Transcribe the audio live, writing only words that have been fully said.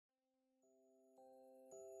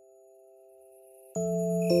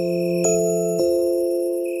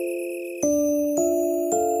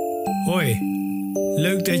Hoi,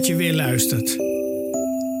 leuk dat je weer luistert.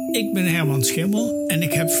 Ik ben Herman Schimmel en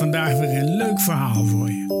ik heb vandaag weer een leuk verhaal voor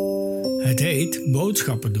je. Het heet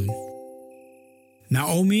Boodschappen doen.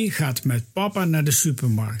 Naomi gaat met papa naar de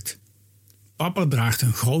supermarkt. Papa draagt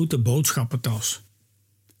een grote boodschappentas.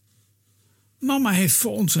 Mama heeft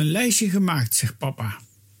voor ons een lijstje gemaakt, zegt papa.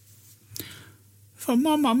 Van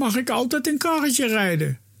mama mag ik altijd een karretje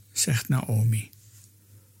rijden, zegt Naomi.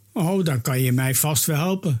 Oh, dan kan je mij vast wel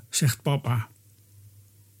helpen, zegt papa.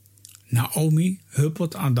 Naomi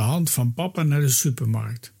huppelt aan de hand van papa naar de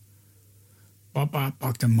supermarkt. Papa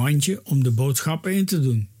pakt een mandje om de boodschappen in te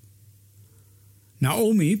doen.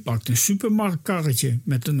 Naomi pakt een supermarktkarretje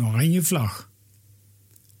met een oranje vlag.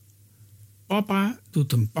 Papa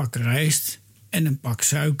doet een pak rijst en een pak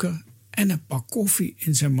suiker en een pak koffie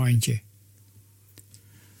in zijn mandje.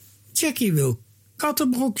 Jackie wil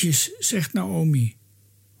kattenbrokjes, zegt Naomi.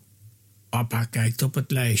 Papa kijkt op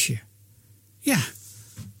het lijstje. Ja,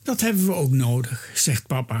 dat hebben we ook nodig, zegt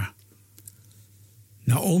papa.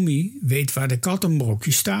 Naomi weet waar de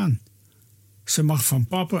kattenbrokjes staan. Ze mag van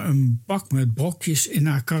papa een bak met brokjes in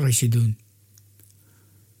haar karretje doen.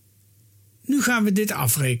 Nu gaan we dit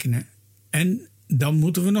afrekenen en dan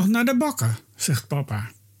moeten we nog naar de bakker, zegt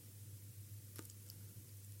papa.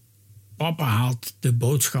 Papa haalt de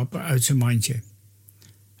boodschappen uit zijn mandje.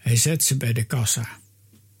 Hij zet ze bij de kassa.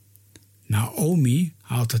 Naomi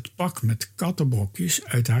haalt het pak met kattenbrokjes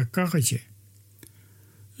uit haar karretje.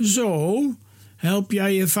 Zo, help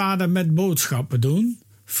jij je vader met boodschappen doen?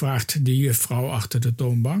 Vraagt de juffrouw achter de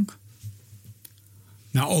toonbank.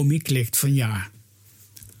 Naomi klikt van ja.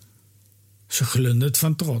 Ze glundert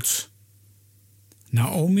van trots.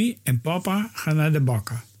 Naomi en papa gaan naar de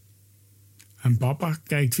bakker. En papa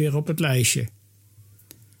kijkt weer op het lijstje.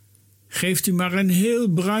 Geeft u maar een heel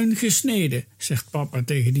bruin gesneden, zegt papa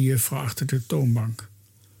tegen de juffrouw achter de toonbank.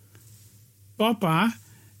 Papa,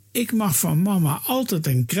 ik mag van mama altijd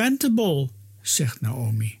een krentenbol, zegt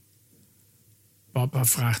Naomi. Papa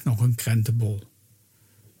vraagt nog een krentenbol.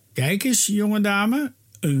 Kijk eens, jonge dame,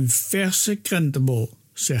 een verse krentenbol,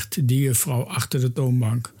 zegt de juffrouw achter de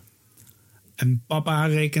toonbank. En papa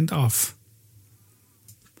rekent af.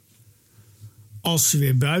 Als ze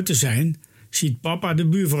weer buiten zijn, ziet papa de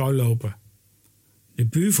buurvrouw lopen. De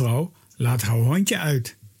buurvrouw laat haar hondje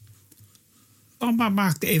uit. Papa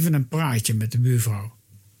maakt even een praatje met de buurvrouw.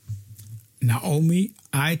 Naomi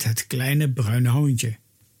aait het kleine bruine hondje.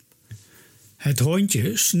 Het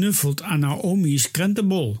hondje snuffelt aan Naomi's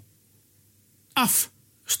krentenbol. Af,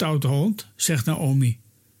 stoute hond, zegt Naomi.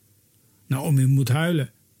 Naomi moet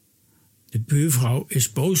huilen. De buurvrouw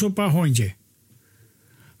is boos op haar hondje.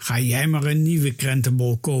 Ga jij maar een nieuwe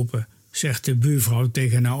krentenbol kopen, zegt de buurvrouw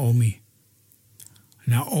tegen Naomi.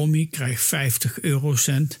 Naomi krijgt 50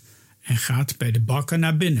 eurocent en gaat bij de bakker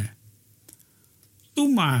naar binnen.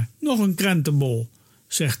 Doe maar, nog een krentenbol,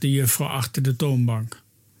 zegt de juffrouw achter de toonbank.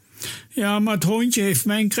 Ja, maar het hondje heeft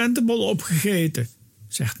mijn krentenbol opgegeten,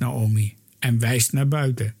 zegt Naomi en wijst naar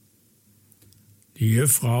buiten. De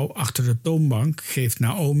juffrouw achter de toonbank geeft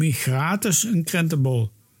Naomi gratis een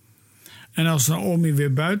krentenbol. En als Naomi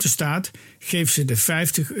weer buiten staat, geeft ze de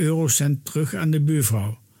 50 eurocent terug aan de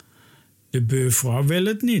buurvrouw. De buurvrouw wil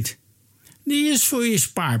het niet. Die is voor je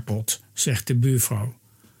spaarpot, zegt de buurvrouw.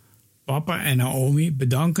 Papa en Naomi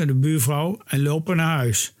bedanken de buurvrouw en lopen naar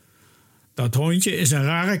huis. Dat hondje is een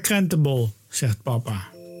rare krentenbol, zegt papa.